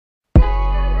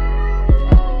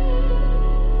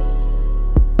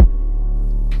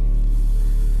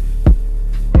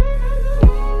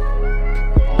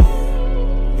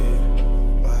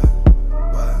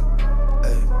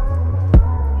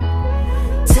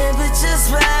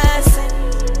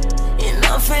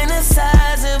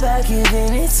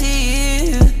to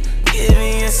you. Give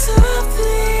me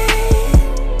something,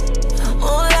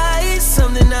 more like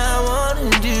something I wanna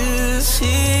do to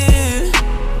you.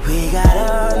 We got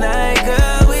all night,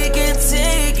 girl, we can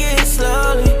take it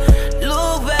slowly.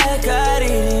 Look back at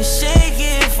it and shake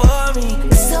it for me.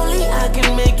 Slowly I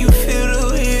can make you feel the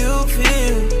way you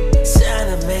feel.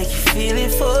 Trying to make you feel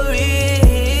it for real.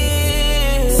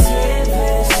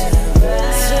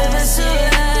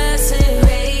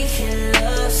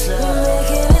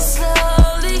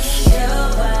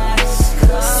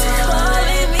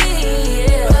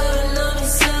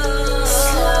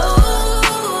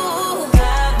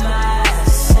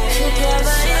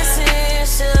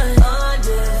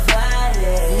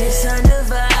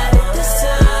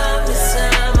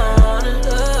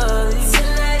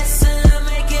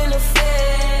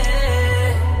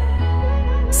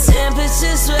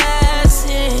 Temperatures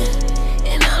rising,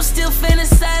 and I'm still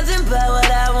fantasizing about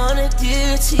what I wanna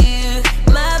do to you.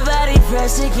 My body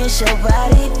pressed against your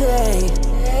body, babe.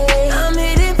 I'm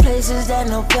hitting places that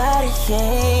nobody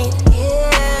can.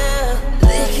 Yeah,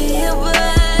 licking your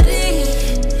body,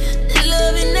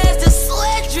 loving as the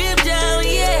sweat drip down.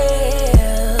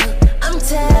 Yeah, I'm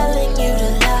telling you to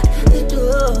lock the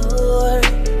door.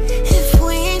 If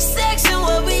we ain't sexing,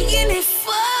 what we in it for?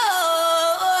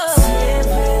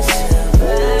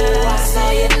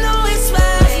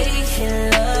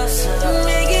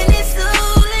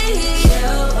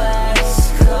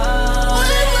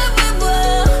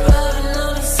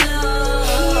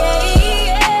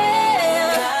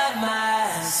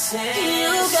 You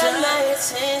got my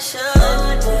attention.